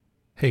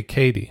Hey,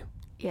 Katie,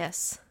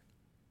 Yes.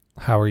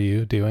 how are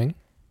you doing?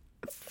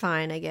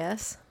 Fine, I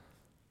guess.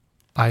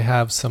 I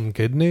have some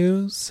good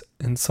news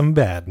and some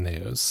bad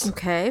news.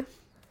 Okay.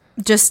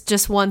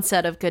 Just one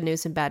set of good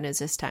news and bad news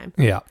this time.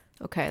 Yeah.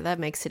 Okay, that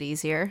makes it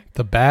easier.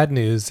 The bad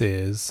news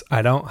is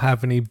I don't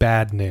have any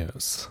bad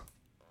news.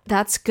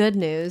 That's good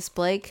news,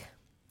 Blake.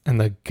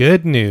 And the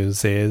good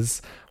news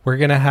is we're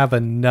going to have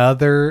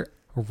another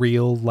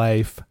real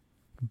life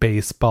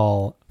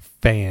baseball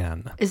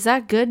fan. Is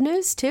that good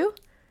news too?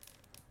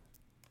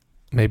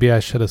 Maybe I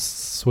should have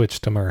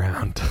switched them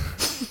around.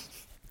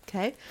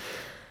 Okay.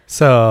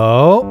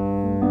 So,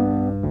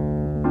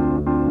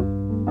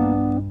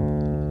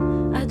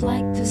 I'd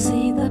like to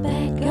see the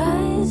bad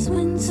guys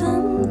win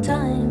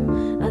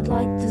sometime. I'd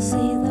like to see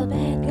the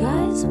bad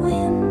guys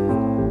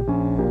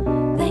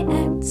win. They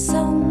act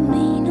so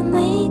mean and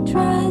they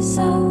try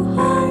so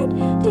hard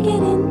to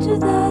get into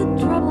the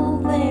trouble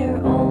they're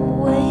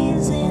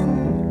always in.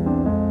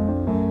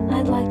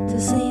 I'd like to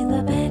see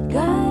the bad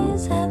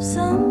guys have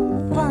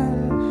some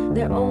fun.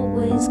 They're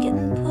always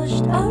getting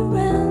pushed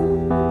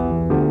around.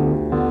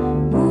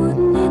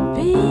 Wouldn't it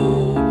be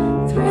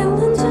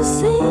thrilling to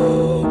see?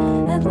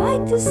 I'd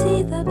like to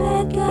see the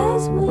bad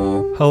guys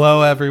win.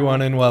 hello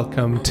everyone and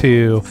welcome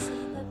to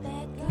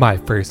My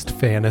First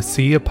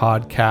Fantasy, a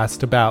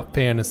podcast about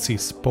fantasy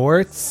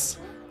sports.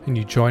 And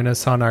you join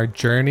us on our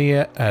journey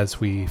as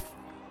we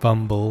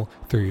fumble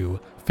through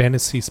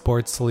fantasy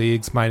sports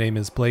leagues. My name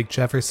is Blake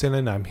Jefferson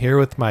and I'm here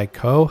with my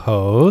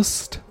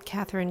co-host,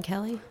 Catherine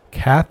Kelly.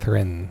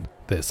 Catherine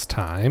this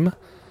time,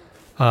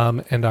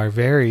 and our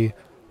very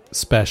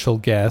special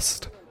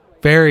guest,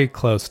 very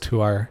close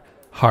to our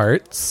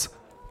hearts,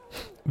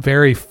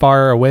 very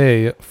far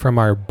away from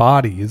our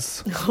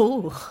bodies,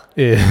 Oh.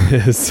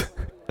 is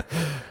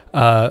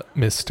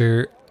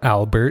Mr.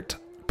 Albert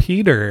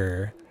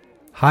Peter.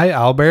 Hi,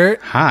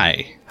 Albert.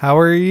 Hi. How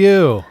are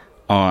you?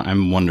 Oh,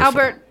 I'm wonderful.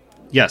 Albert,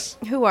 Yes,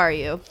 who are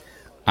you?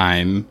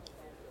 I'm.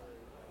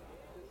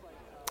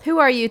 Who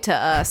are you to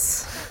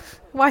us?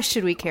 Why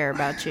should we care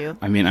about you?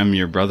 I'm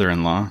your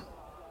brother-in-law.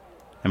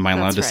 Am I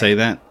allowed That's to right. say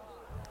that?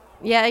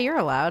 Yeah, you're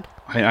allowed.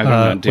 I don't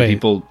know. Do wait.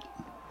 people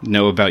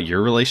know about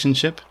your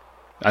relationship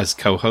as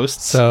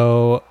co-hosts?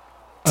 So,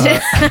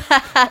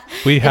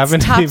 we haven't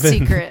it's top even...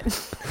 secret.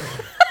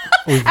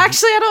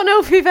 Actually, I don't know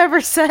if we've ever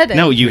said it.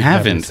 no, you We've never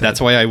haven't. said That's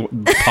why I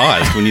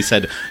paused when you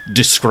said,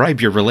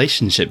 describe your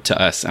relationship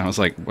to us. And I was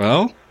like,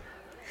 well,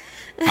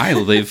 I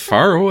live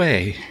far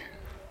away.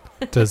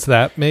 Does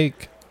that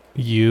make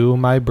you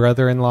my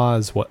brother-in-law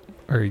as what?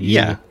 Or you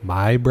Yeah.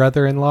 my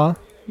brother-in-law?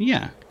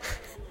 Yeah.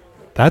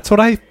 That's what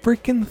I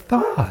freaking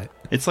thought.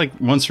 It's like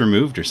once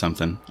removed or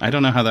something. I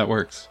don't know how that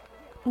works.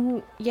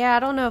 Yeah, I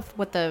don't know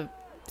what the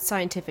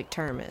scientific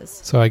term is.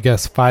 So I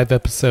guess 5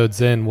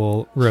 episodes in,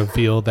 we'll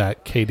reveal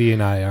that Katie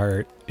and I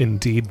are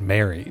indeed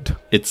married.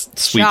 It's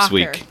Sweeps Shocker.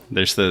 Week.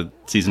 There's the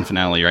season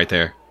finale right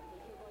there.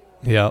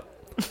 Yep.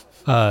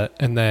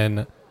 And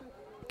then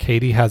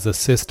Katie has a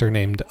sister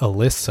named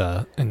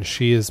Alyssa, and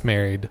she is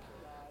married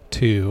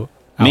to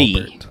Me.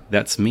 Albert.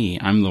 That's me.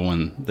 I'm the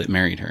one that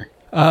married her.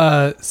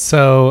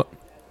 So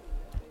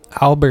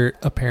Albert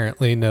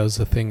apparently knows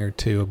a thing or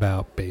two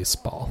about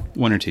baseball.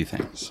 One or two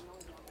things.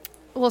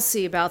 We'll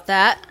see about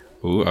that.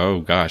 Ooh,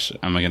 oh gosh,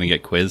 am I going to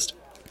get quizzed?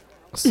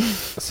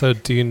 So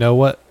do you know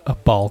what a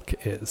balk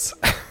is?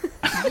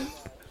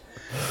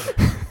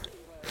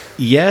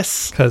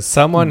 Yes. Because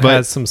someone But-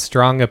 has some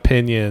strong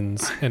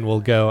opinions and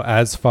will go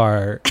as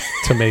far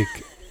to make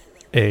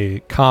a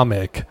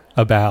comic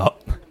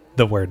about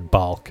the word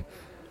balk.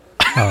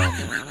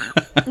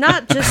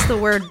 Not just the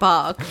word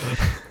bog.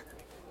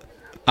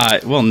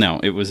 Well, no,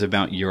 it was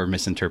about your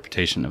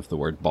misinterpretation of the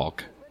word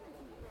balk.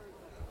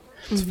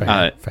 It's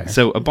fair. Fair.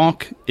 So a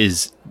balk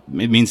it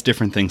means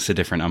different things to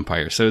different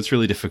umpires, so it's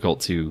really difficult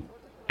to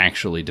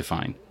actually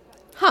define.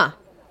 Huh.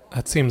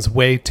 That seems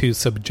way too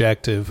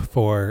subjective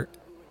for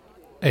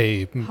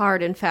a...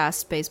 Hard and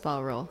fast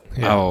baseball rule.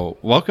 Yeah. Oh,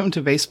 welcome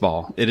to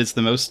baseball. It is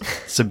the most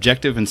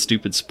subjective and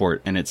stupid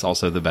sport, and it's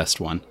also the best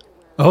one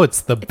Oh,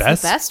 it's the It's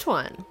best. the best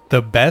one.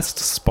 The best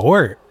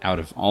sport. out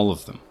of all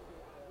of them.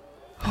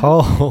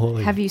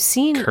 Holy. Have you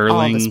seen all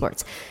Curling, the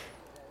sports?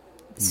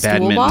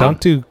 badminton. Stool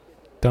ball?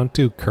 Don't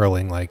do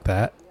curling like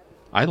that.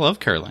 I love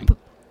curling.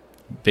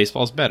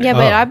 Baseball's better. Yeah,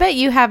 but Oh. I bet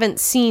you haven't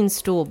seen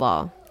stool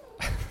ball.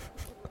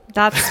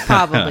 That's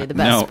probably the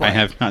best no, sport. I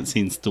have not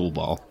seen stool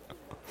ball.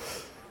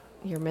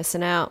 You're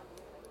missing out.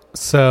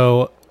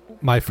 So,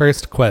 my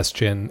first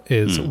question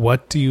is,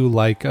 what do you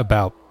like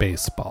about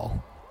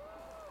baseball?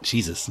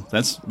 Jesus,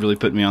 that's really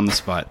put me on the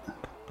spot.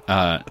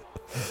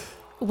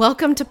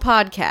 Welcome to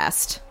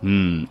podcast.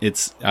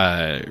 It's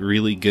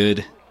really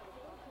good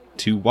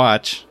to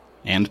watch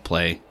and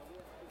play.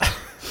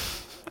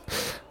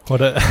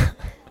 What a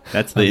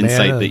That's the A man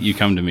insight of that you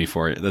come to me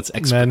for. That's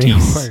many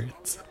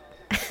expertise.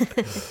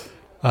 words.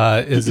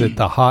 Is it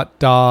the hot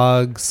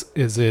dogs?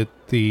 Is it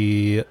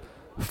the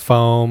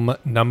foam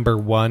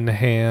 #1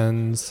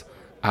 hands?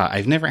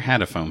 I've never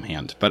had a foam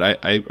hand, but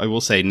I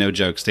will say, no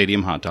joke,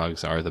 stadium hot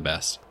dogs are the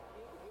best.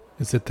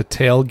 Is it the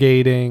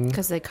tailgating?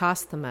 Because they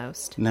cost the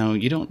most. No,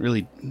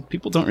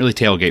 people don't really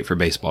tailgate for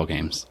baseball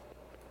games.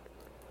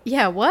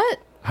 Yeah, what?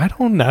 I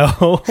don't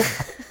know.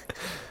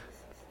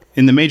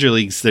 In the major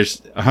leagues,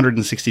 there's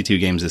 162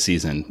 games a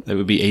season. That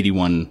would be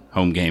 81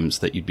 home games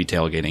that you'd be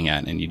tailgating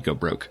at, and you'd go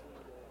broke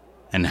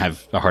and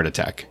have a heart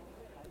attack.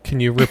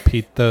 Can you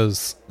repeat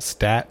those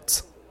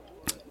stats?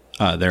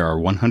 There are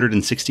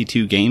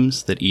 162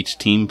 games that each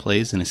team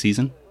plays in a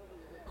season.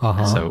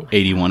 Uh-huh. So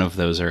 81 of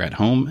those are at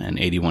home, and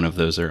 81 of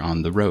those are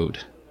on the road.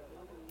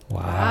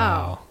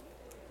 Wow.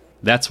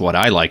 That's what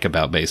I like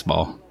about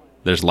baseball.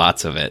 There's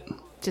lots of it.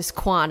 Just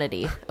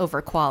quantity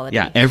over quality.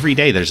 Yeah, every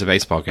day there's a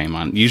baseball game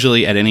on.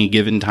 Usually at any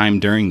given time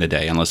during the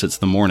day, unless it's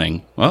the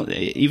morning. Well,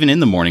 even in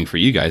the morning for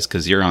you guys,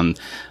 because you're on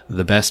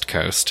the best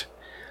coast.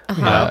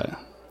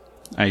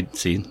 I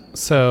see.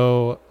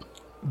 So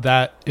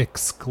that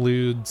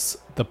excludes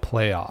the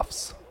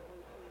playoffs,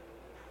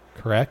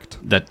 correct?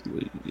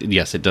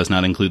 Yes, it does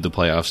not include the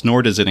playoffs,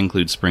 nor does it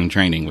include spring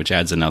training, which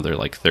adds another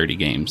 30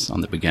 games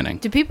on the beginning.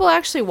 Do people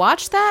actually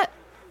watch that?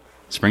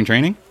 Spring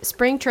training?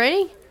 Spring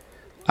training?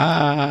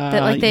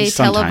 That they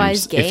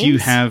sometimes. televise games? If you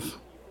have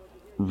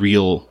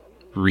real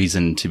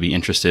reason to be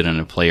interested in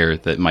a player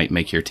that might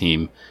make your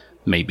team,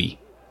 maybe.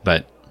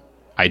 But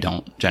I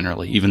don't,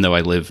 generally, even though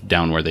I live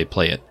down where they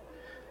play it.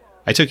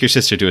 I took your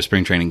sister to a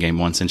spring training game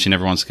once, and she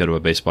never wants to go to a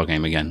baseball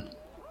game again.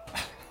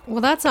 Well,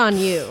 that's on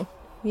you.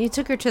 You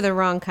took her to the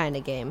wrong kind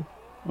of game.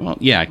 Well,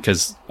 yeah,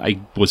 because I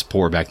was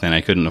poor back then.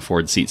 I couldn't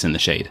afford seats in the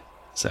shade.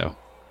 So,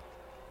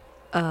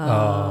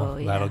 Oh,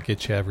 yeah. That'll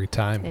get you every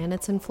time. And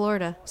it's in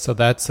Florida. So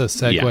that's a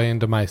segue Yeah.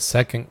 into my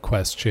second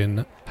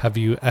question. Have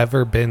you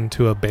ever been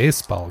to a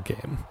baseball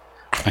game?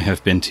 I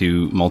have been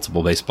to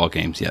multiple baseball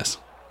games, yes.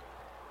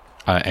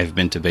 I've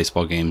been to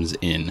baseball games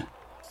in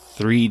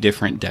 3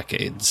 different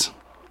decades.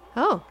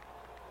 Oh.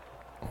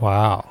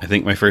 Wow. I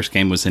think my first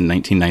game was in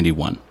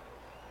 1991.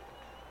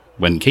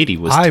 When Katie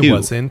was 2. I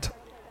wasn't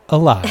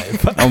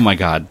alive. Oh my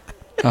god.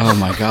 Oh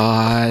my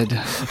god.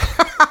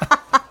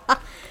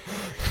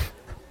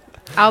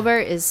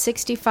 Albert is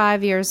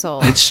 65 years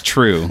old. It's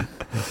true.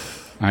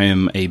 I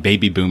am a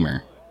baby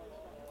boomer.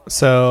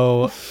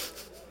 So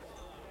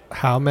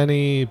how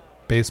many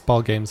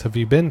baseball games have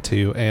you been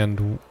to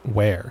and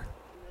where?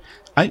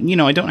 I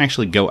don't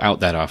actually go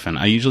out that often.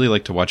 I usually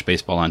like to watch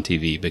baseball on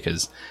TV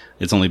because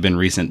it's only been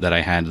recent that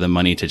I had the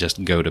money to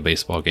just go to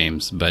baseball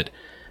games, but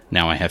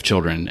now I have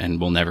children and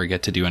will never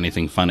get to do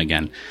anything fun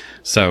again.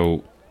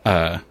 So,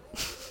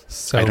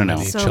 So I don't know.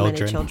 many so children.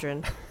 many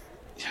children.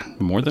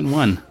 more than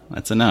one.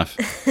 That's enough.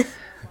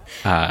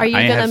 Are you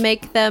going to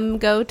make them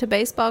go to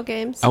baseball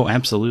games? Oh,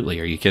 absolutely.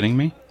 Are you kidding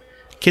me?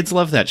 Kids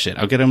love that shit.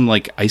 I'll get them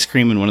ice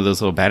cream in one of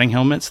those little batting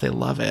helmets. They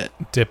love it.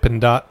 Dippin'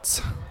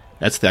 Dots.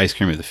 That's the ice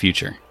cream of the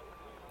future.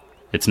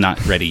 It's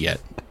not ready yet.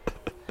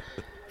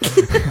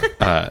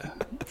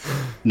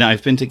 Now,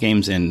 I've been to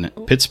games in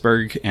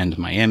Pittsburgh and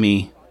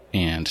Miami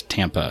and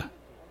Tampa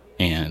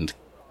and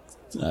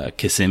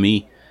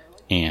Kissimmee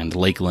and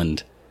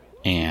Lakeland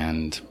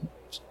and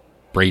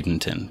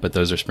Bradenton, but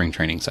those are spring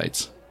training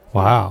sites.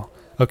 Wow.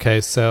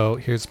 Okay, so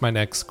here's my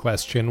next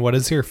question. What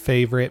is your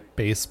favorite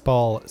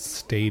baseball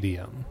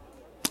stadium?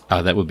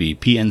 That would be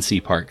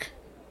PNC Park.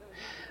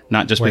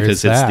 Not just Where's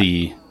because that? it's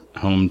the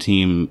home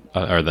team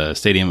or the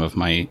stadium of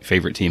my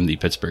favorite team, the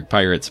Pittsburgh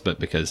Pirates, but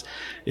because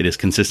it is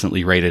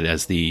consistently rated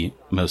as the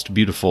most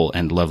beautiful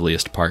and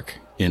loveliest park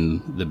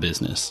in the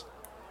business.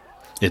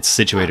 It's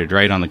situated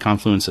right on the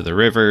confluence of the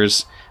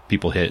rivers.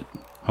 People hit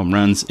home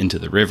runs into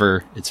the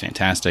river. It's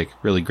fantastic.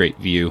 Really great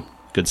view.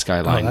 Good Oh,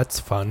 skyline. that's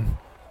fun.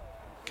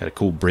 Got a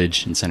cool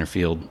bridge in center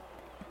field.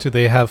 Do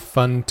they have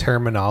fun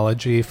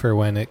terminology for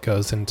when it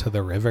goes into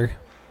the river?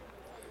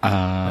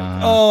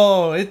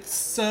 Oh,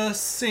 it's a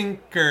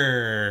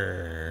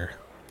sinker.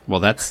 Well,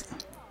 that's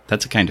a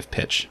kind of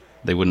pitch.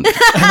 They wouldn't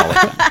call it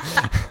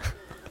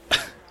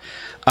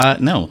that.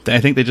 No, I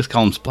think they just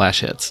call them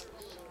splash hits.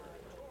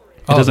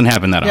 It doesn't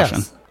happen that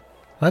often.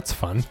 That's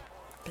fun.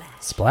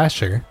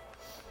 Splasher.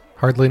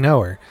 Hardly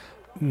know her.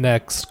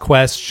 Next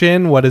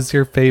question. What is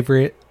your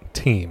favorite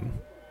team?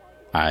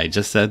 I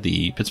just said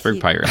the Pittsburgh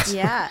Pirates.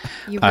 Yeah.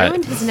 You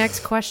ruined his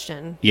next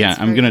question. Yeah, That's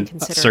I'm very gonna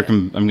inconsiderate.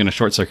 I'm gonna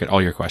short circuit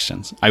all your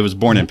questions. I was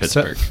born in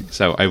Pittsburgh,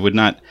 so I would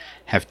not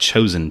have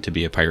chosen to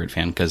be a Pirate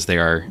fan because they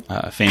are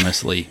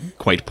famously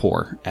quite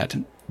poor at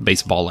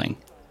baseballing.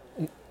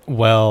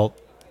 Well,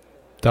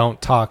 don't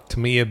talk to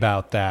me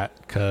about that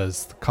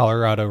because the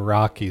Colorado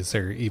Rockies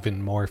are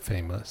even more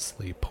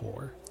famously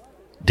poor.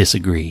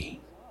 Disagree.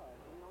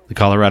 The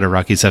Colorado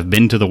Rockies have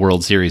been to the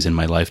World Series in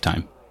my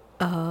lifetime.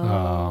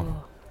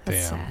 Oh,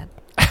 That's damn.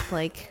 sad.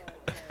 Like,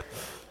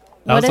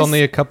 That was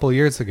only a couple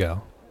years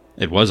ago.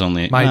 It was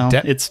only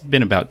it's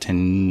been about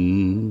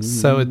 10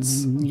 So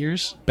it's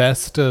years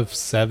best of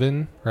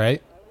 7,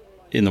 right?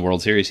 in the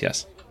World Series.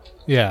 Yes.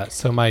 Yeah,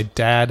 so my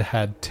dad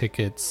had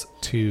tickets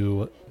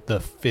to the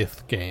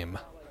 5th game.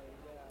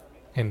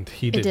 And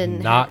he did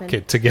didn't not happen.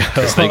 get to go.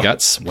 They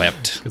got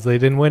swept. Because they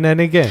didn't win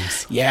any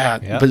games. Yeah,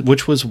 Yep. but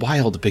which was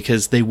wild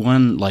because they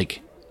won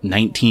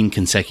 19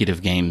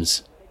 consecutive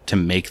games to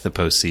make the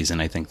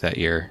postseason, I think, that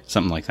year.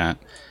 Something like that.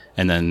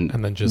 And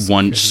then just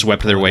one couldn't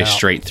swept their pull way it out.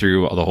 straight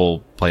through the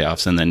whole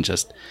playoffs and then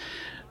just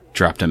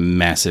dropped a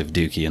massive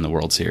dookie in the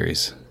World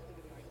Series.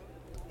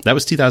 That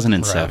was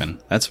 2007.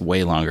 Rough. That's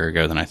way longer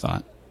ago than I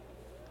thought.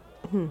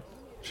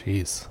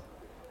 Jeez.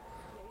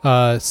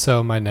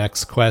 So my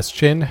next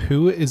question,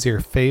 who is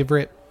your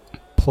favorite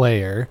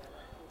player,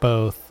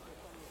 both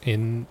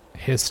in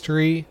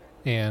history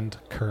and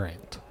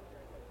current?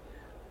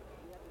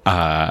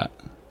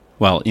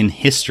 Well, in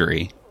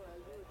history,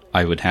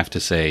 I would have to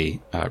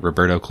say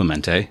Roberto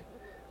Clemente,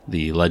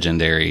 the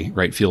legendary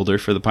right fielder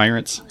for the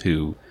Pirates,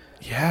 who...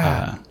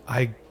 Yeah.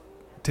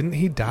 Didn't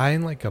he die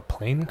in like a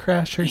plane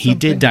crash or something? He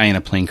did die in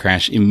a plane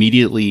crash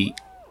immediately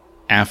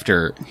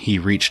after he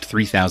reached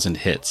 3,000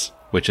 hits,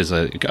 which is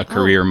a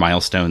career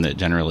milestone that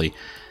generally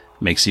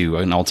makes you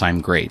an all-time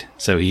great.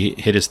 So he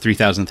hit his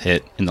 3,000th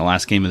hit in the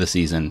last game of the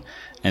season,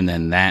 and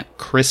then that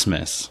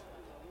Christmas,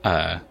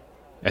 I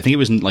think it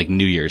was like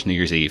New Year's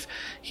Eve,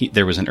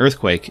 there was an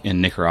earthquake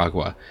in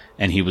Nicaragua,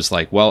 and he was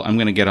like, well, I'm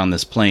going to get on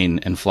this plane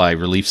and fly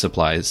relief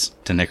supplies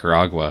to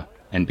Nicaragua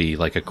and be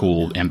like a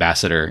cool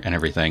ambassador and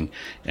everything.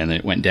 And then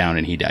it went down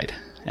and he died.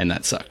 And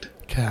that sucked.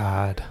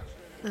 God.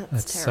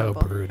 That's so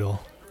terrible.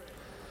 brutal.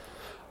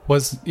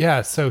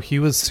 So he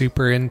was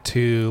super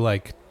into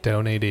like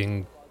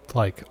donating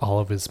like all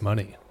of his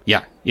money.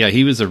 Yeah,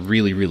 he was a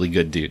really, really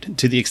good dude.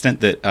 To the extent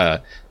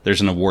that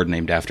there's an award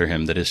named after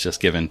him that is just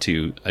given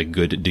to a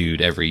good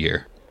dude every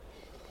year.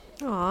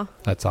 Aw.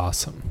 That's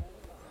awesome.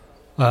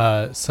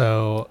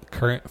 So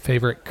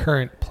favorite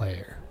current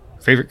player.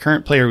 Favorite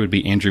current player would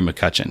be Andrew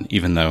McCutchen,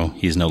 even though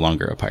he's no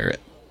longer a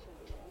Pirate.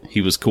 He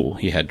was cool.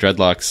 He had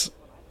dreadlocks.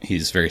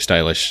 He's very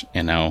stylish,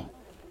 and now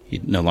he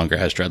no longer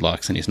has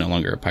dreadlocks, and he's no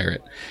longer a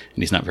Pirate.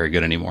 And he's not very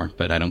good anymore,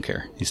 but I don't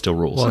care. He still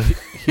rules. Well,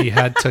 he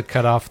had to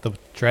cut off the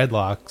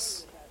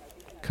dreadlocks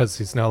because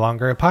he's no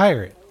longer a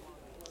pirate.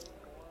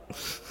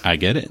 I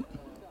get it.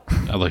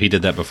 Although he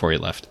did that before he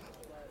left.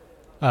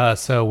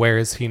 So where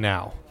is he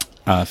now?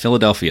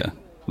 Philadelphia,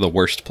 the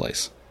worst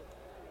place.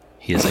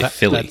 He is a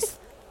Philly. That's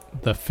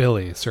the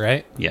Phillies,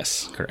 right?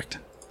 Yes, correct.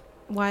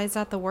 Why is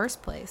that the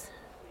worst place?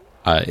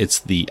 It's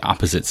the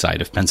opposite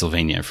side of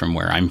Pennsylvania from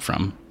where I'm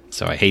from,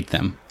 so I hate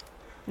them.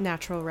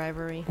 Natural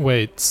rivalry.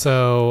 Wait,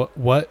 so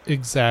what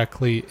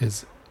exactly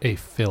is a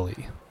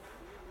Philly?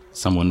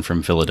 Someone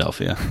from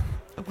Philadelphia.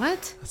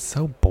 What? It's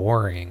so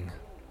boring.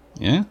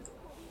 Yeah?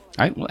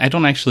 I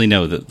don't actually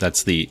know that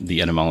that's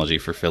the etymology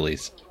for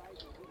Phillies.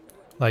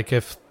 Like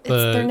if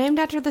They're named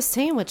after the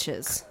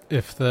sandwiches.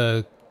 if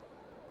the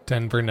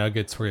Denver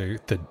Nuggets were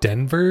the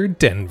Denver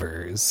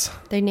Denvers.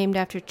 They named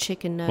after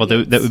chicken nuggets.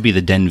 Well, that would be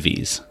the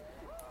Denvies.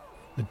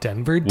 The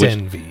Denver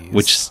Denvies.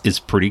 Which is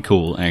pretty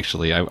cool,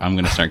 actually. I'm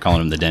going to start calling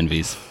them the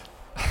Denvies.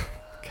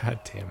 God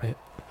damn it.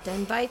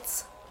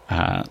 Denbites.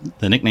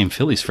 The nickname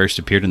Phillies first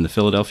appeared in the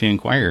Philadelphia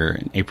Inquirer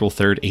on April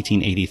 3rd,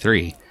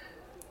 1883.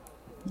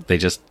 They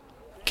just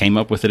came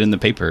up with it in the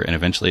paper, and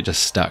eventually it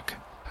just stuck.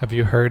 Have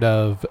you heard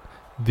of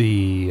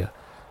the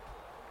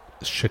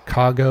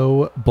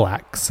Chicago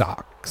Black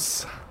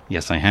Sox?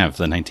 Yes, I have.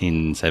 The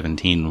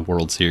 1917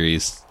 World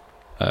Series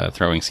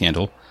throwing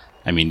scandal.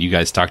 I mean, you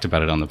guys talked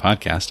about it on the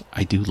podcast.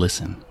 I do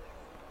listen.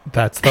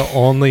 That's the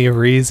only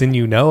reason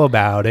you know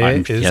about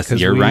it. Yes,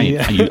 you're right.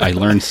 I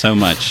learned so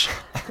much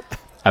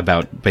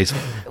about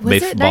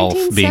baseball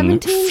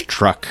being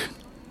struck.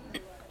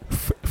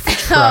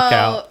 Struck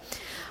out.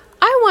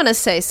 I want to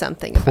say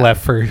something about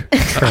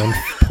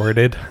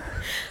Transported.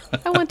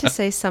 I want to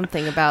say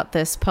something about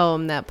this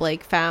poem that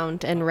Blake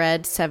found and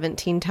read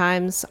 17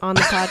 times on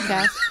the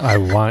podcast. I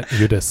want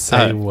you to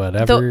say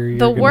whatever you're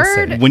the gonna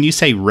word- say. When you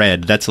say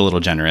red, that's a little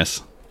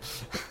generous.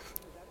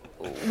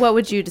 What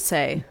would you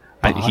say?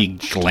 He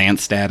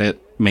glanced at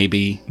it,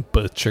 maybe.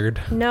 Butchered.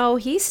 No,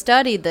 he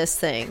studied this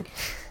thing.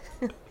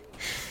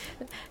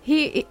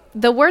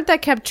 The word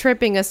that kept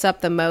tripping us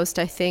up the most,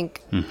 I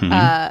think,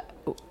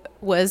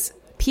 was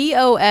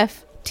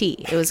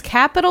P-O-F-T. It was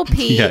capital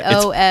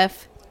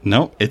P-O-F.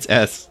 No, it's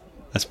S.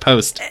 That's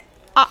post.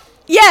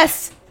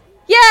 Yes!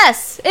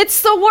 Yes!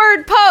 It's the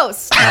word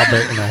post!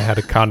 Albert and I had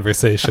a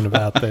conversation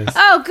about this.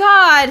 Oh,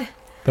 God!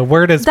 The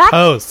word is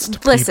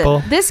post, Listen,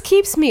 people. this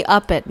keeps me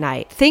up at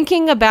night,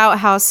 thinking about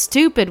how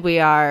stupid we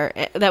are,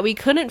 that we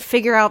couldn't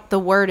figure out the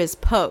word is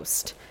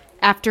post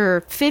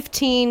after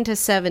 15 to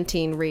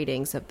 17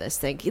 readings of this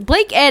thing.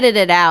 Blake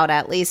edited out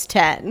at least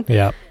 10.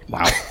 Yeah,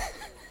 Wow.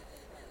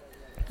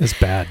 it's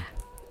bad.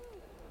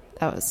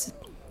 That was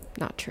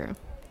not true.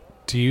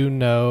 Do you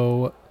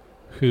know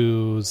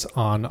who's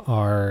on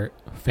our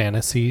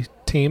fantasy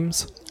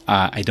teams?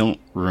 I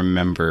don't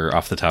remember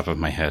off the top of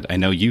my head. I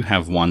know you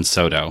have Juan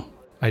Soto.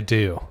 I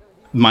do.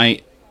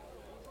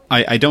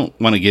 I don't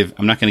want to give...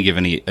 I'm not going to give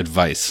any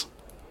advice.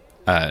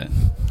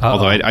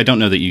 Although I don't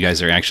know that you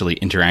guys are actually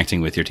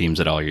interacting with your teams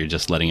at all. You're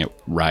just letting it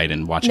ride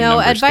and watching No,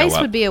 numbers go advice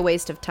up. would be a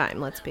waste of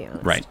time, let's be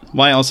honest. Right.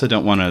 Well, I also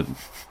don't want to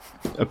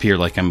appear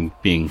like I'm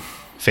being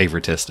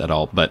favoritist at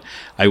all, but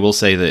I will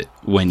say that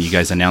when you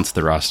guys announced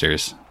the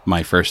rosters,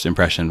 my first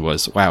impression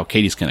was, wow,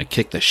 Katie's going to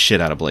kick the shit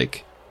out of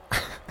Blake.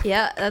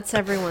 Yeah, that's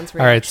everyone's All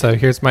right, reaction. so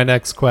here's my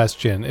next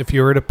question. If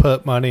you were to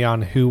put money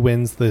on who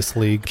wins this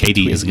league, Katie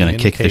between is going me to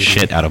and kick the Katie,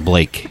 shit out of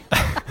Blake.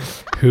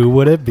 who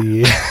would it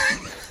be?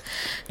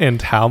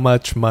 And how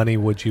much money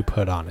would you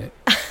put on it?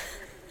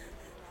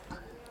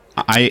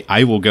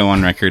 I will go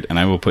on record and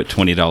I will put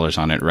 $20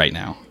 on it right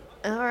now.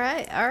 All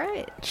right.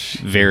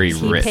 Very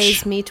He rich.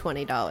 pays me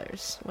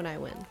 $20 when I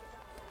win.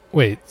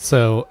 Wait,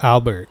 so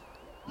Albert,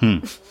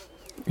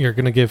 you're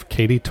going to give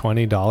Katie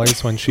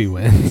 $20 when she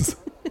wins?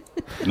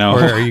 No,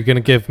 Or are you going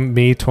to give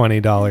me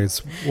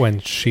 $20 when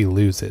she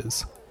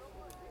loses?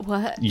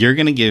 What? you're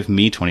going to give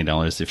me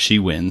 $20 if she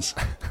wins.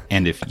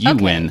 And if you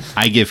Okay. win,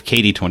 I give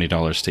Katie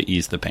 $20 to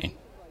ease the pain.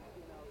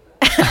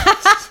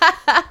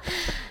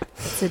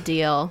 It's a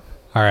deal.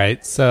 All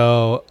right,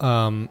 so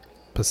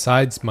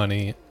besides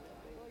money,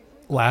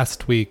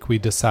 last week we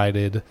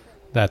decided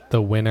that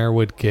the winner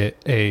would get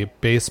a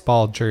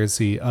baseball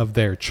jersey of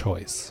their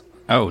choice.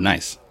 Oh,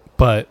 nice.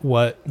 But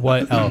what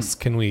else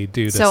can we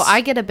do to So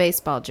I get a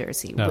baseball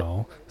jersey.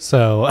 No.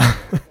 So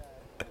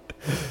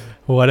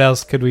what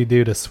else could we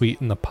do to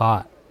sweeten the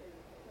pot?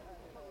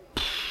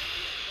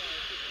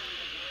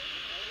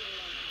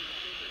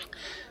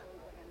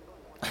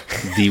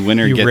 The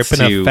winner You gets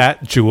ripping to a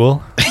fat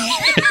jewel?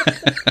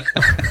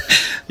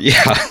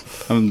 Yeah,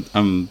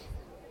 I'm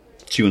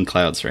chewing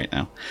clouds right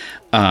now.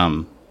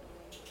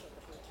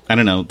 I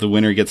don't know. The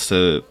winner gets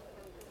to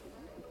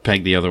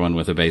peg the other one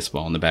with a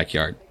baseball in the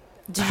backyard.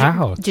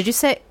 How? Did you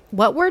say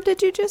what word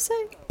did you just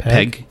say?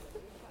 Peg?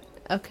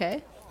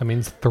 Okay. That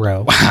means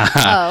throw.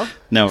 Oh.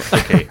 No.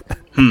 Okay.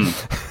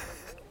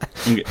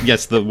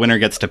 Yes, the winner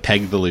gets to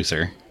peg the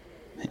loser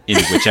in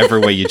whichever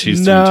way you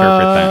choose to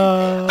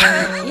interpret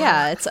that.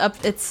 Yeah,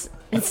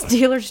 it's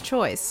dealer's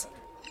choice.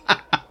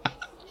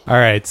 All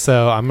right,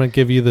 so I'm going to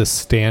give you the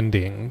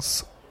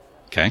standings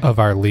Okay. of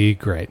our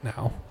league right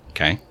now.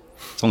 Okay.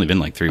 It's only been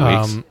like 3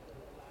 weeks.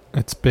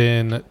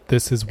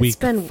 This is week It's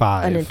been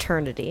 5. an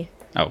eternity.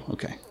 Oh,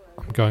 okay.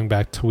 I'm going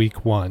back to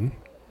week 1.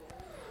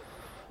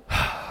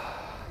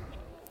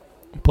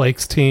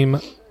 Blake's team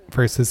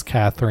versus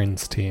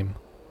Catherine's team,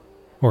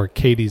 or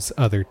Katie's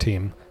other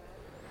team.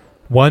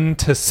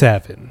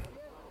 1-7.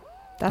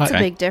 That's Okay. a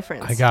big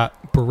difference. I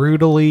got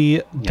brutally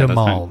Yeah, that's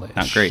demolished.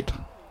 not great.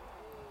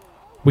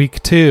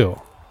 Week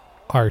 2,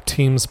 our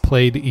teams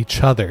played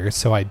each other,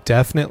 so I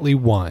definitely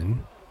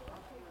won.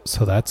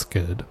 So that's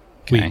good.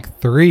 Okay. Week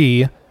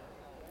 3,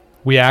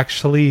 we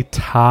actually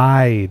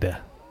tied.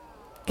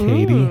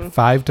 Katie,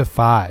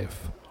 5-5.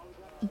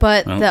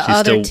 but Well, the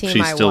other team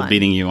she's I still won.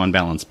 beating you on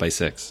balance by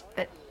 6.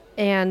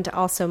 And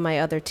also my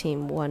other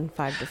team won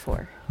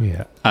 5-4.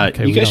 Yeah.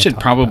 Okay, You we guys don't should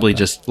talk probably about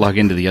that. just log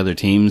into the other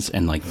teams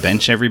and like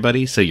bench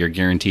everybody so you're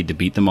guaranteed to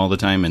beat them all the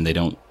time and they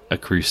don't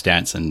accrue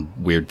stats and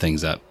weird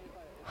things up.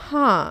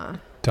 Huh.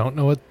 Don't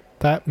know what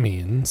that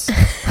means.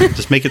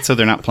 Just make it so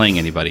they're not playing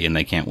anybody and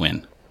they can't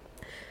win.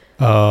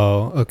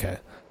 Oh, okay.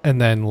 And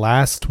then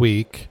last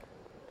week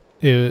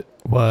it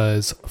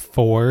was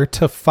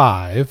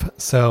 4-5,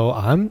 so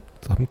I'm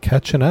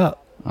catching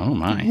up. Oh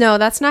my. No,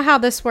 that's not how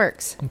this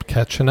works. I'm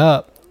catching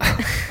up.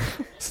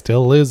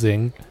 Still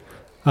losing.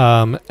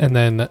 And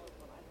then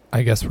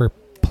I guess we're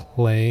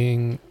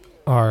playing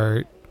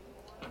our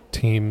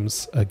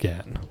teams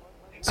again.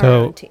 Our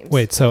So own teams.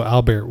 wait, so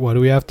Albert, what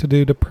do we have to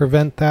do to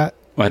prevent that?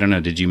 Well, I don't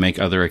know. Did you make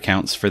other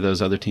accounts for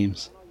those other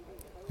teams?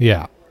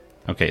 Yeah.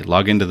 Okay,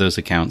 log into those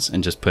accounts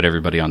and just put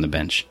everybody on the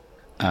bench.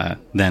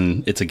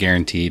 Then it's a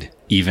guaranteed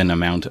even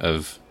amount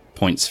of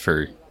points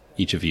for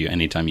each of you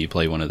anytime you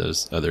play one of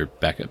those other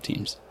backup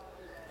teams.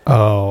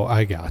 Oh,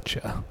 I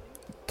gotcha.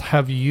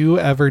 Have you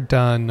ever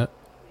done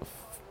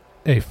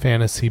a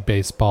fantasy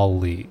baseball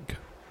league?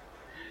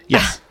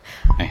 Yes,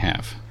 I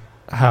have.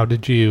 How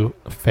did you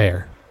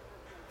fare?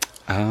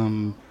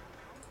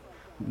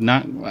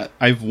 Not.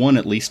 I've won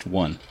at least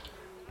one,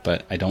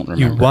 but I don't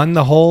remember. You won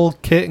the whole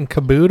kit and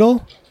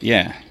caboodle?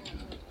 Yeah,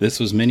 this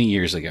was many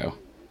years ago.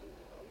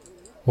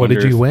 What did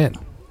Wonder you if- win?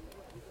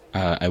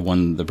 I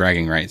won the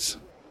bragging rights.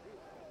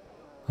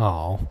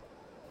 Oh.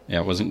 Yeah,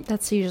 it wasn't.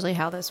 That's usually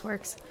how this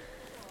works.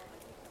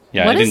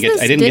 Yeah, What I didn't is get.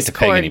 I didn't get this to peg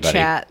Discord anybody.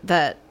 chat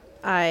that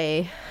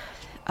I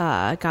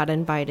got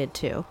invited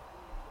to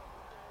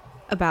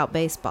about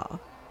baseball?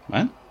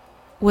 What?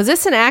 Was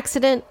this an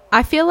accident?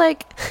 I feel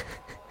like I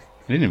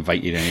didn't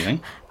invite you to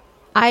anything.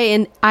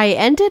 I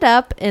ended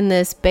up in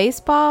this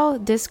baseball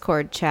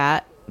Discord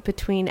chat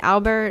between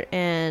Albert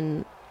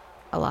and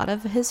a lot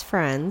of his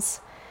friends.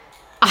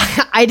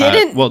 I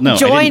didn't well, no, I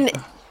join.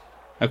 didn't.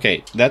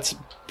 Okay, that's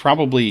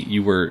probably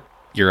you're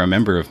a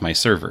member of my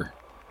server,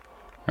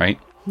 right?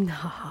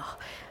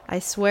 I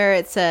swear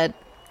it said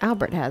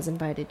Albert has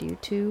invited you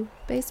to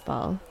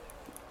baseball.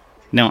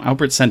 No,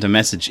 Albert sent a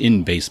message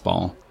in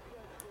baseball,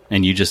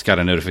 and you just got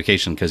a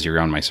notification because you're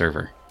on my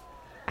server.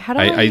 How do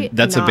I-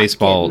 that's a not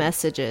baseball- get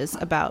messages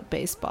about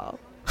baseball?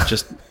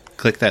 Just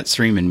click that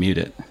stream and mute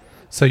it.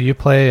 So you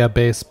play a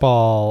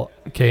baseball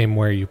game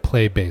where you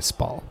play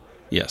baseball,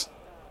 Yes.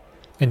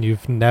 and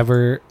you've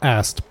never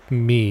asked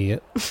me,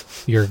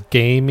 your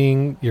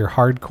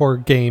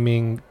hardcore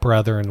gaming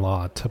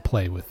brother-in-law, to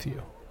play with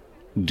you.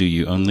 Do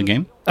you own the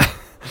game?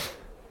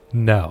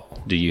 No.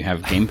 Do you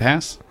have Game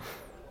Pass?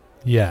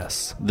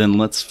 Yes. Then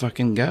let's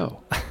fucking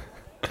go.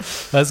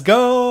 Let's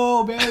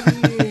go,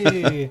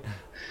 baby!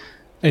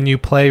 And you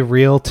play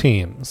real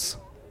teams.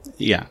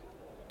 Yeah.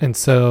 And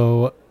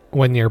so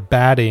when you're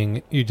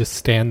batting, you just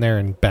stand there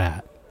and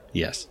bat.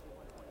 Yes.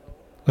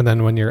 And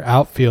then when you're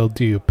outfield,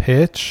 do you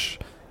pitch?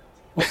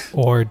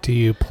 Or do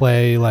you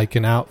play like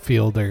an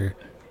outfielder?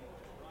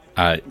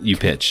 You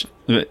pitch.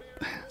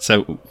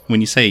 So when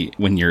you say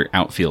when you're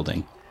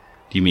outfielding,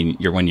 do you mean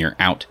when you're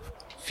out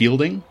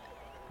fielding?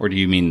 Or do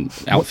you mean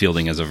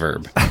outfielding as a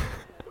verb?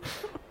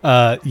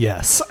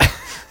 Yes.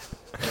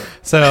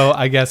 So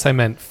I guess I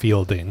meant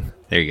fielding.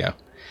 There you go.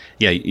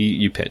 Yeah,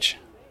 you pitch.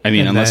 I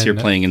mean, And unless you're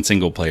then- playing in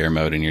single player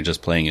mode and you're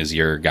just playing as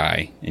your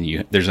guy,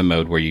 and there's a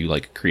mode where you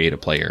like create a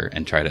player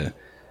and try to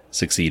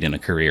succeed in a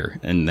career,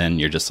 and then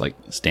you're just like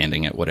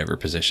standing at whatever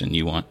position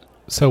you want.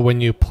 So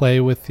when you play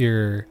with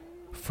your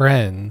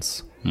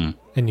friends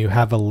and you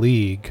have a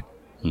league,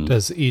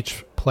 does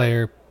each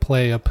player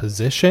play a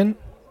position?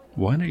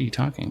 What are you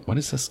talking? What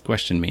does this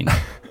question mean?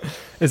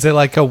 Is it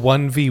like a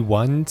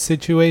 1v1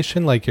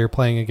 situation? Like you're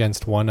playing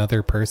against one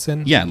other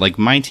person? Yeah, like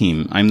my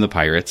team, I'm the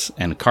Pirates,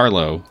 and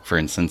Carlo, for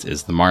instance,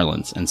 is the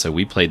Marlins. And so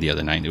we played the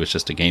other night. It was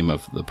just a game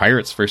of the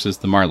Pirates versus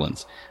the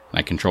Marlins. And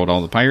I controlled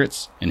all the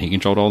Pirates, and he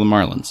controlled all the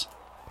Marlins.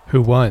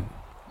 Who won?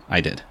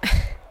 I did.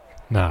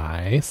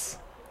 Nice.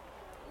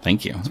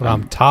 Thank you. That's what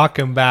I'm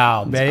talking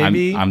about,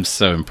 baby. I'm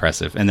so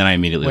impressive. And then I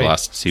immediately Wait.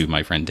 lost to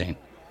my friend Dane.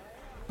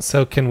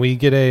 So can we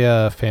get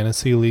a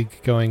fantasy league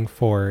going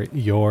for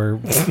your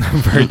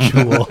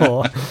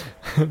virtual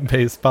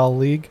baseball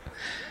league?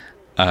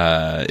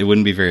 It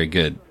wouldn't be very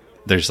good.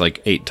 There's like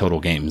 8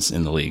 total games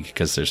in the league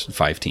because there's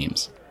 5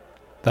 teams.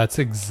 That's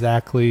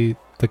exactly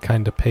the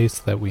kind of pace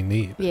that we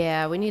need.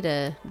 Yeah, we need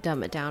to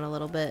dumb it down a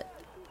little bit.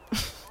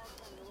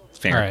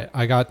 Fair. All right,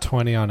 I got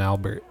 20 on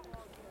Albert.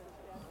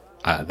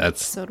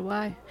 That's So do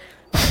I.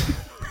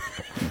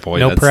 boy.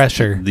 No that's-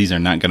 pressure. These are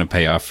not going to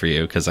pay off for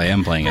you because I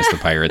am playing as the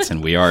Pirates,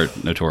 and we are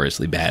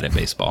notoriously bad at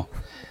baseball.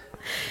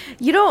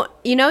 You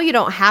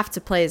don't have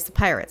to play as the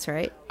Pirates,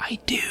 right? I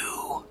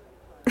do.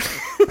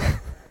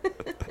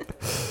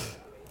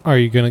 Are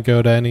you going to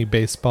go to any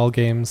baseball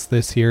games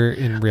this year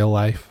in real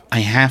life? I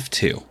have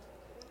to.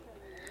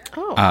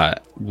 Oh.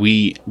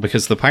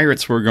 Because the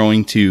Pirates were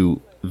going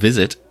to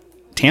visit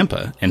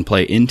Tampa and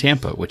play in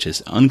Tampa, which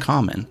is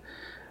uncommon.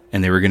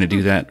 And they were going to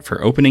do that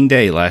for opening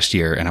day last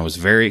year. And I was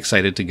very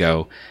excited to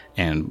go.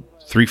 And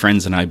 3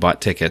 friends and I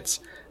bought tickets.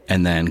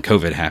 And then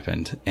COVID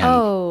happened and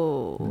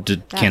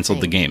that canceled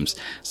the thing. games.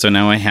 So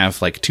now I have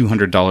like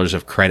 $200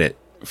 of credit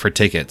for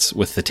tickets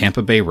with the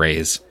Tampa Bay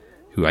Rays,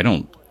 who I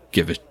don't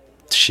give a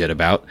shit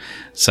about.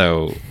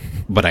 So,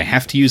 but I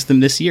have to use them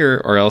this year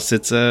or else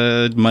it's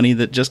money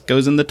that just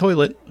goes in the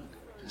toilet.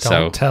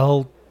 Don't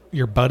tell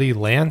your buddy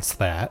Lance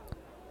that.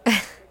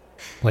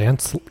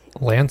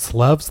 Lance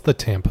loves the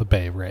Tampa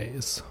Bay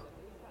Rays.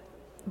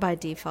 By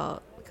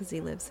default, because he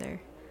lives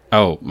there.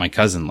 Oh, my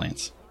cousin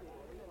Lance.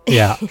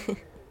 Yeah.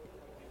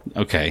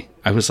 Okay.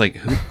 I was like,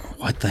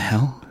 what the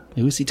hell?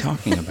 Who is he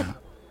talking about?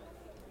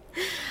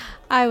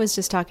 I was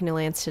just talking to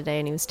Lance today,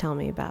 and he was telling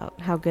me about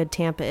how good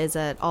Tampa is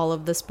at all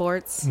of the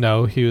sports.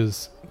 No, he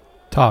was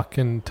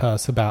talking to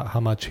us about how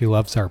much he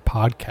loves our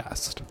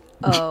podcast.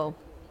 Oh,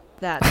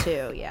 that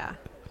too, yeah.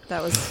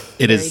 That was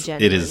It very is.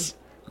 genuine. It is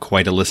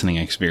quite a listening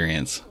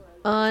experience.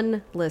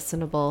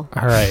 Unlistenable.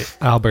 All right,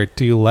 Albert,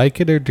 do you like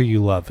it or do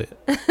you love it?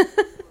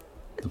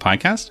 The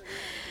podcast?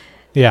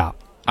 Yeah.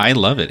 I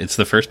love it. It's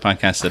the first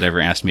podcast that ever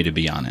asked me to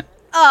be on it.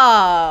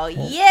 Oh,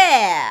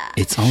 yeah.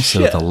 It's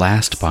also the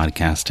last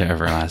podcast to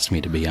ever ask me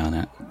to be on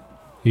it.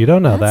 You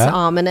don't know That's that.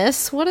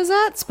 ominous. What is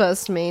that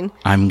supposed to mean?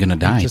 I'm gonna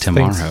die just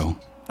tomorrow.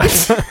 I'm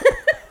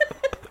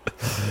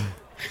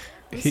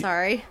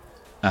sorry.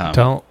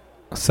 Don't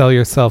sell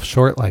yourself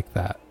short like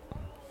that.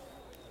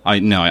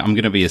 I'm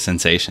gonna be a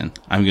sensation.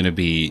 I'm gonna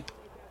be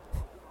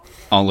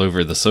all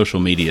over the social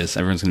medias.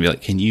 Everyone's gonna be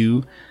like, "Can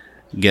you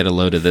get a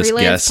load of this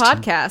Freelance guest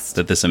podcast.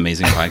 that this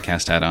amazing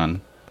podcast had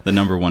on the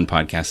 #1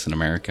 podcast in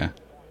America?"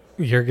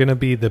 You're going to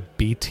be the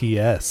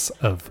BTS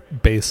of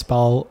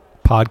baseball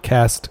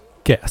podcast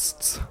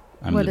guests.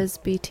 I'm What the is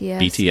BTS?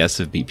 BTS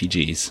of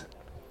BPGs.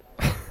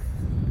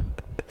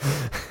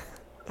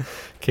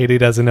 Katie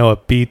doesn't know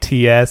what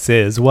BTS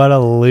is. What a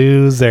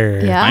loser.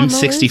 Yeah, I'm a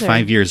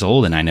 65 loser. years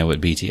old and I know what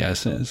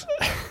BTS is.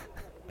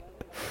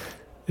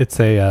 It's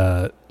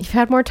a You've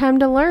had more time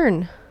to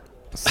learn.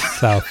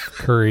 South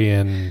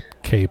Korean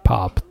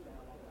K-pop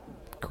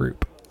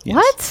group. Yes.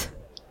 What?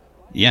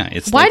 Yeah,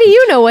 it's Why like- do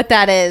you know what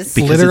that is?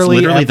 Because Literally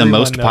it's literally the everyone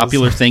most knows.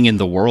 popular thing in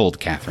the world,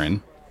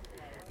 Catherine.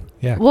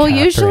 Yeah. Well,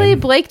 usually Catherine.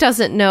 Blake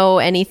doesn't know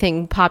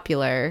anything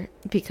popular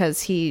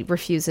because he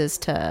refuses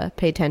to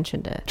pay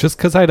attention to. Just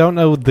because I don't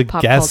know the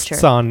Pop guests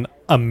culture. on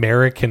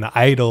American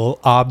Idol,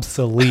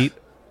 obsolete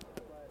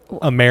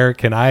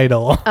American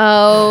Idol.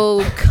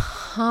 Oh,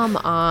 come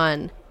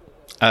on.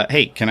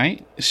 Hey, can I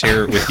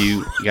share with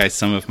you guys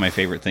some of my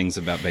favorite things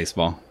about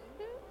baseball?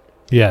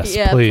 Yes,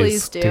 Yeah, please,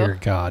 please do. dear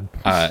God.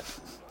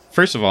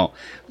 first of all,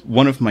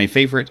 one of my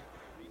favorite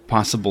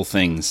possible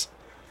things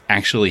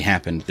actually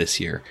happened this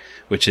year,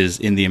 which is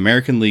in the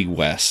American League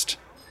West,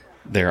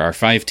 there are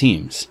 5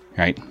 teams,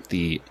 right?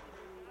 The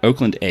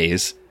Oakland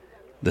A's,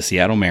 the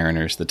Seattle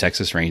Mariners, the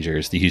Texas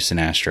Rangers, the Houston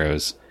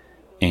Astros,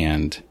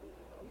 and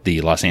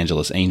the Los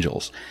Angeles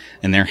Angels.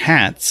 And their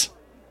hats,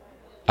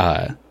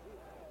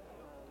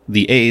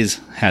 the A's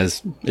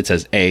it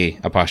says A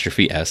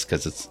apostrophe S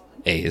because it's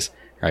A's,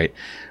 right?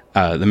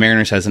 The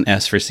Mariners has an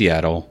S for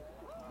Seattle.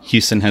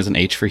 Houston has an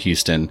H for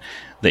Houston.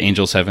 The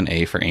Angels have an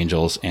A for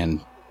Angels,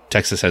 and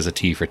Texas has a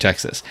T for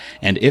Texas.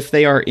 And if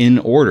they are in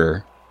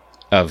order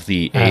of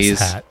the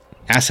A's...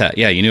 Asshat.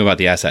 Yeah, you knew about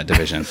the Asshat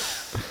division.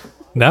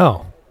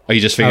 No. Oh,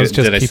 you just figured... I was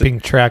just keeping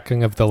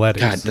tracking of the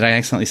letters. God, did I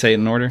accidentally say it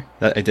in order?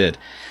 That I did.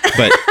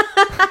 But...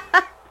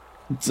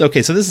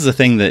 Okay, so this is a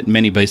thing that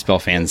many baseball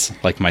fans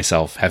like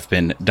myself have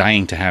been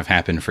dying to have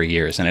happen for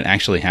years, and it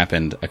actually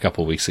happened a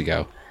couple weeks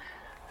ago.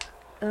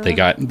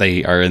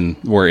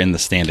 Were in the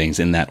standings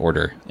in that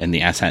order, and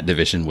the Asshat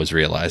division was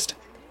realized.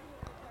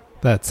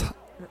 That's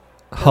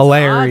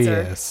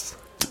hilarious.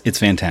 It's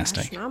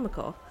fantastic.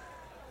 Astronomical.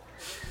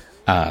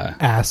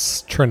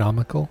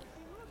 Astronomical.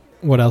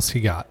 What else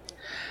you got?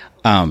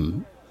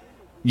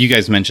 You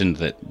guys mentioned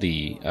that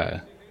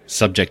the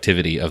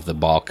subjectivity of the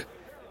balk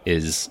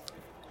is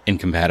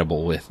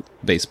incompatible with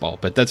baseball,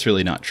 but that's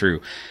really not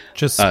true.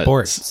 Just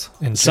sports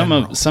in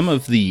general. Some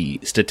of the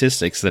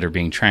statistics that are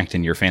being tracked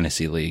in your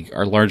fantasy league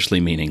are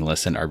largely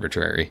meaningless and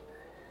arbitrary.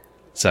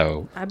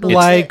 So,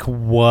 like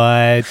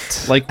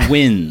what? Like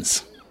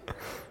wins.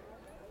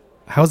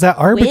 How's that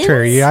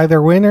arbitrary? Wins? You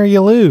either win or you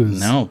lose.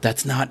 No,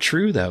 that's not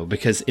true though,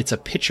 because it's a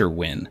pitcher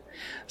win.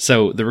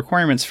 So the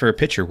requirements for a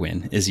pitcher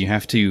win is you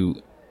have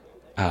to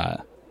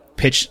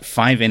pitch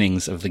 5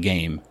 innings of the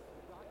game,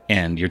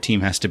 and your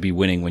team has to be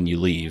winning when you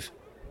leave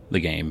the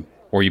game,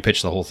 or you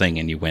pitch the whole thing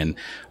and you win,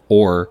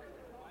 or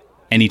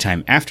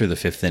anytime after the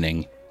 5th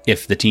inning,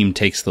 if the team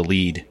takes the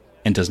lead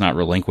and does not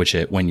relinquish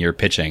it when you're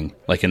pitching,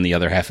 like in the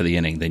other half of the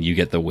inning, then you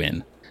get the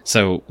win.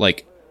 So,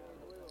 like,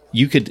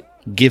 you could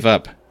give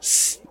up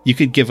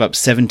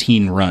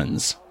 17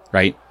 runs,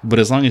 right? But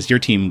as long as your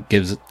team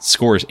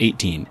scores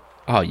 18,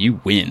 oh,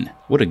 you win.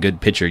 What a good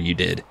pitcher you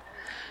did,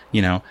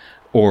 you know?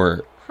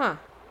 Or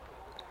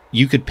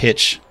you could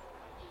pitch.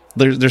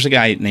 There's a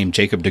guy named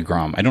Jacob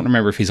deGrom. I don't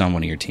remember if he's on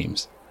one of your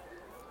teams.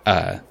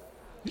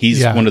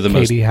 He's one of the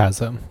most... Katie has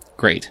him.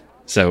 Great.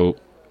 So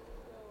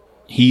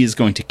he is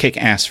going to kick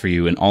ass for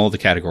you in all of the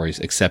categories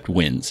except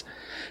wins,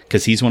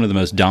 because he's one of the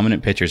most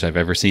dominant pitchers I've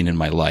ever seen in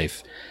my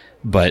life.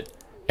 But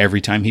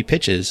every time he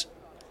pitches,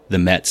 the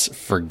Mets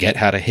forget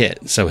how to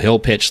hit. So he'll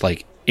pitch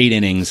like 8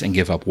 innings and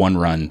give up 1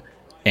 run,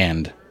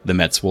 and the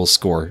Mets will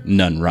score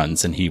none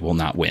runs and he will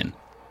not win.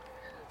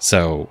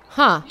 So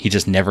he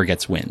just never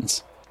gets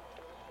wins.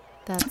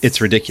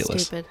 It's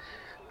ridiculous. Stupid.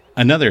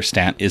 Another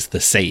stat is the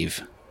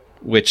save,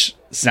 which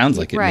sounds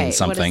like it means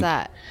something.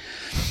 What is that?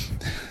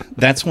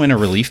 That's when a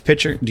relief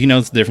pitcher... Do you know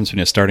the difference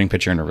between a starting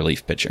pitcher and a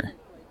relief pitcher?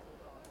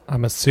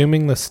 I'm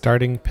assuming the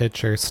starting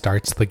pitcher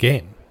starts the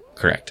game.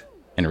 Correct.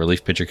 And a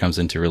relief pitcher comes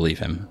in to relieve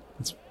him.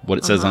 That's what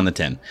it says on the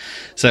tin.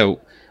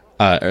 So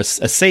a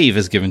save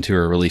is given to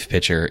a relief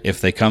pitcher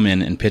if they come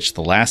in and pitch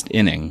the last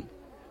inning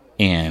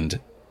and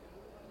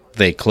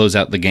they close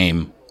out the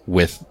game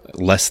with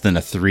less than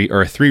a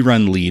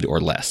 3-run lead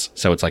or less.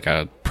 So it's like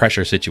a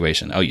pressure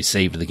situation. Oh, you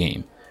saved the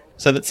game.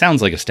 So that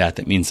sounds like a stat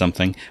that means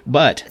something,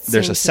 but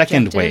there's a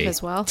second way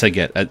to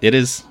get it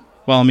is,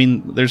 well, I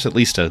mean, there's at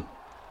least an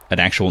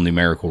actual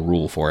numerical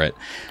rule for it.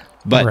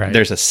 But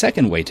there's a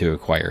second way to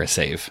acquire a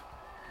save,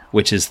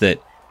 which is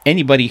that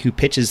anybody who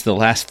pitches the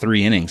last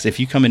 3 innings, if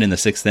you come in the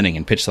 6th inning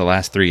and pitch the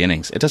last 3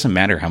 innings, it doesn't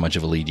matter how much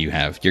of a lead you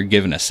have. You're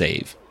given a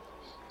save.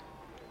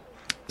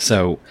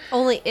 So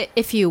only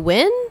if you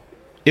win?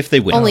 If they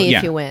win. Only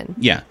if you win.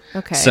 Yeah.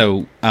 Okay.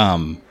 So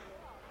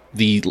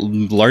the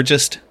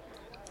largest,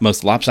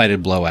 most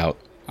lopsided blowout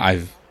I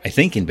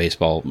think in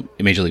baseball,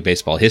 Major League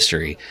Baseball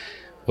history,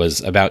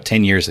 was about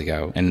 10 years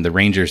ago, and the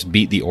Rangers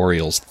beat the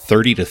Orioles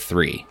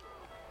 30-3.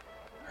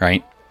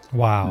 Right?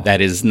 Wow.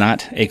 That is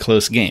not a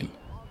close game,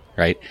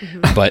 right?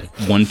 Mm-hmm. But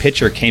one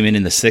pitcher came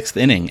in the 6th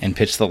inning and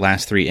pitched the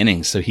last 3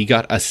 innings, so he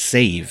got a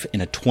save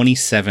in a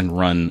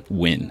 27-run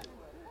win.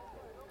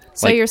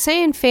 So you're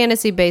saying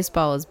fantasy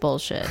baseball is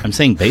bullshit. I'm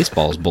saying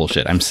baseball is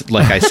bullshit.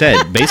 Like I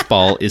said,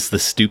 baseball is the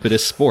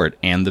stupidest sport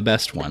and the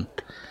best one.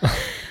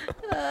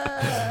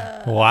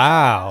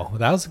 Wow.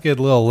 That was a good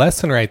little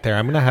lesson right there.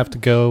 I'm going to have to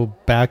go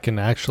back and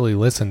actually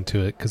listen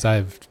to it because I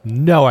have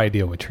no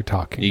idea what you're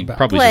talking about. You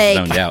probably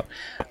just zoned out.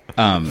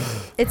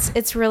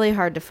 It's really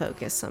hard to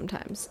focus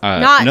sometimes.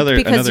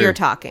 Because you're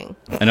talking.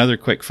 Another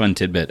quick fun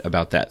tidbit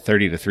about that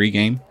 30-3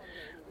 game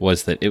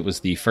was that it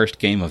was the first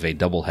game of a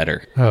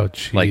doubleheader. Oh,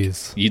 jeez.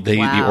 Like,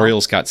 the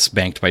Orioles got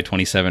spanked by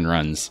 27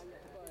 runs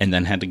and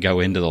then had to go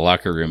into the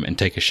locker room and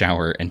take a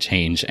shower and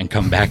change and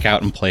come back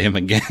out and play him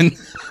again.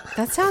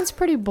 That sounds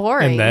pretty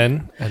boring.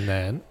 And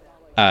then?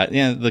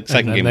 The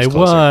second game they was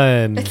closer.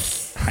 Won.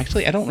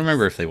 Actually, I don't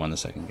remember if they won the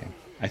second game.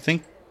 I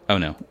think Oh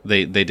no,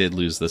 they did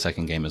lose the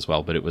second game as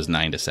well, but it was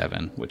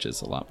 9-7, which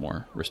is a lot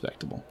more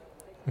respectable.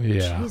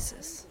 Yeah.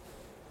 Jesus.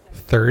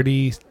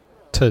 30-3?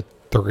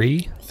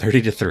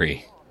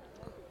 30-3.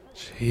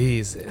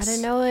 Jesus. I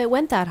didn't know it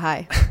went that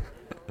high.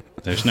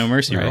 There's no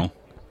mercy Right. rule.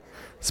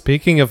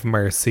 Speaking of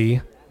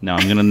mercy, No,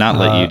 I'm gonna not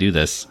let you do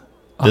this.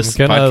 This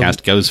I'm gonna-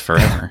 podcast goes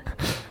forever.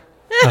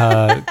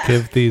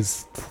 give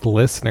these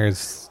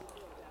listeners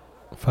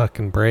a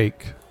fucking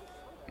break.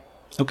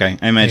 Okay,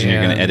 I imagine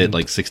you're gonna edit And-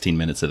 like 16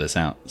 minutes of this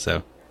out.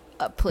 So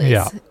Please.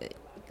 Yeah.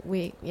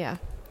 Yeah.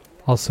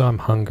 Also, I'm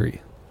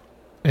hungry.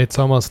 It's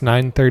almost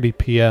 9:30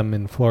 p.m.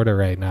 in Florida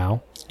right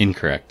now.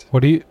 incorrect.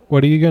 What are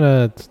you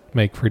gonna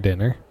make for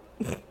dinner?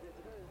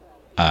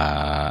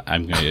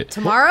 I'm going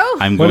Tomorrow?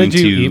 What did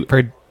you eat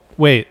for?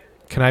 Wait,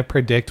 can I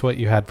predict what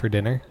you had for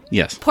dinner?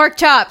 Yes. Pork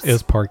chops. It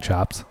was pork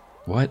chops.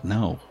 What?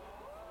 No.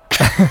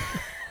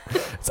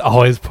 It's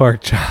always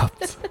pork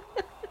chops.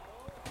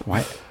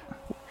 What?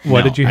 What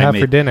No, did you I have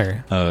for made-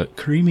 dinner?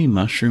 Creamy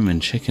mushroom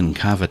and chicken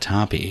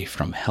cavatappi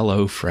from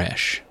Hello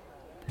Fresh.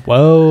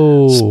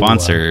 Whoa.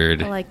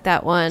 Sponsored. I like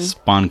that one.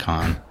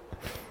 SpawnCon.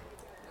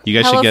 You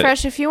guys should get.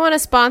 HelloFresh, if you want to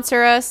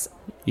sponsor us,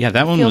 Yeah,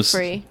 that one feel was.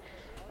 free.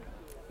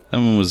 That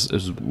one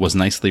was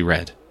nicely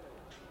read.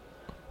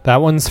 That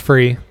one's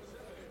free.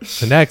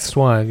 The next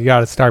one, you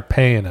got to start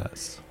paying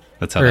us.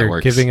 That's how that Or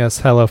works. giving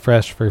us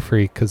HelloFresh for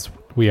free because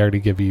we already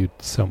give you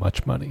so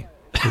much money.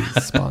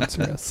 Please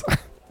sponsor us.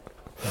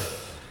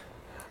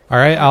 All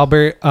right,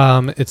 Albert.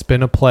 It's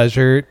been a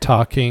pleasure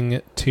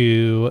talking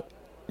to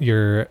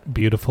your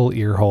beautiful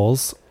ear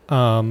holes.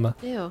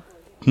 Ew.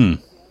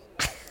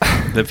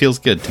 That feels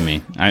good to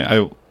me.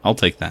 I'll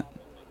take that.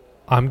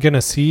 I'm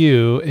gonna see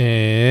you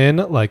in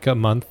like a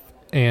month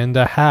and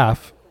a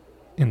half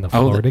in the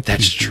Florida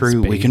that's Keys,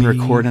 true. We can baby.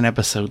 record an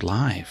episode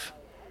live.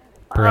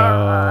 Bro.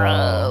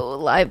 Oh,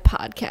 live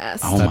podcast.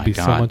 Oh That'd my be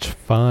God. so much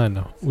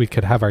fun. We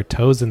could have our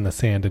toes in the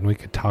sand and we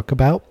could talk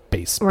about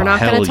baseball. We're not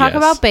going Hell to talk yes.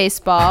 about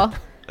baseball.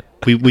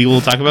 We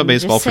will talk about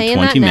baseball just for saying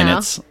 20 that now.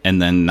 minutes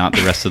and then not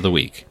the rest of the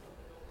week.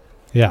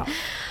 Yeah,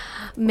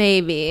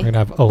 Maybe. we're gonna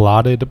have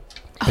allotted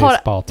Hold on,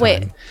 baseball time. wait.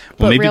 Well,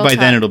 But maybe real by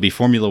then talk. it'll be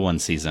Formula One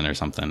season or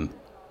something.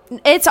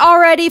 It's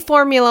already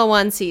Formula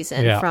One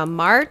season Yeah. from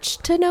March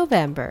to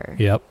November.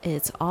 Yep.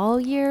 It's all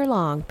year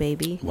long,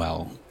 baby.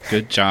 Well,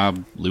 good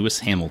job, Lewis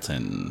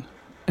Hamilton.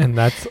 And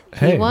that's He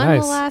hey, won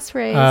nice. the last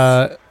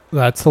race.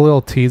 That's a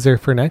little teaser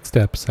for next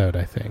episode,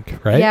 I think.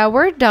 Right? Yeah,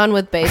 we're done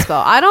with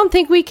baseball. I don't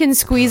think we can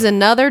squeeze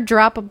another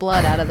drop of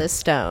blood out of this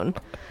stone.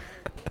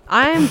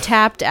 I am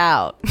tapped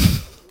out.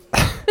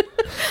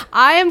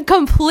 I am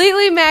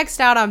completely maxed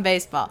out on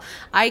baseball.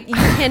 You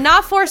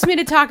cannot force me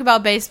to talk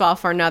about baseball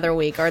for another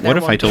week. Or there What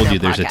if won't I be told no you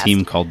there's a podcast.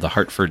 team called the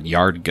Hartford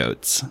Yard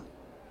Goats?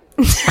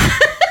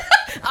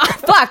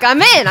 Fuck,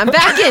 I'm in. I'm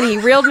back in. He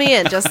reeled me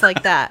in just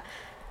like that.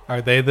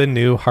 Are they the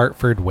new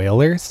Hartford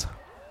Whalers?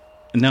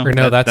 No, Or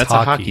no, that's a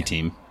hockey. hockey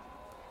team.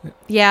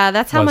 Yeah,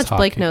 that's how Was much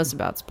Blake hockey. knows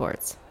about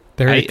sports.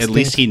 They're At extinct.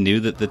 least he knew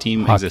that the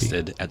team Hockey.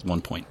 existed at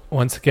one point.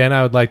 Once again,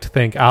 I would like to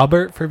thank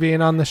Albert for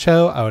being on the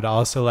show. I would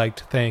also like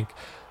to thank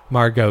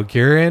Margot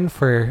Guerin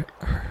for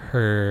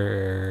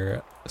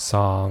her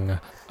song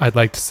I'd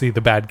Like to See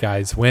the Bad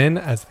Guys Win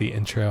as the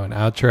intro and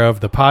outro of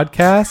the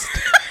podcast.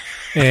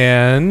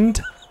 And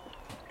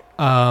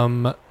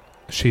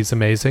she's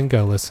amazing.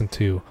 Go listen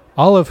to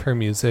all of her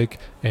music,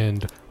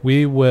 and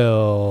we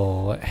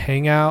will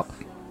hang out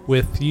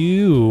with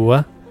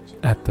you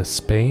at the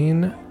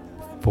Spain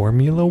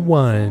Formula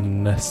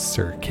One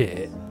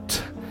circuit.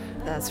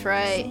 That's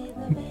right.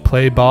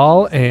 Play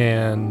ball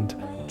and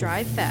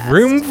Drive fast.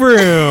 vroom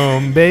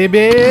vroom,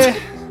 baby.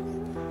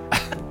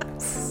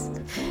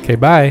 Okay,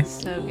 bye.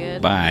 So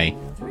good. Bye.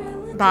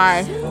 Bye.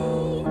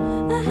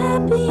 A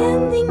happy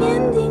ending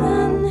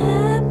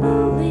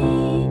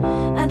unhappily.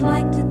 I'd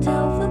like to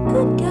tell the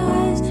good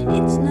guys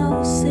it's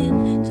no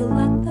sin to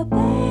let the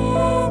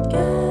bad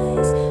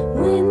guys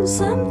win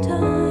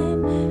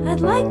sometime.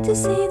 I'd like to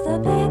see the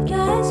bad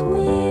guys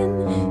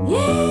win.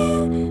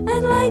 Yeah,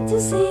 I'd like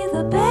to see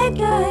the bad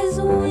guys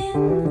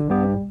win.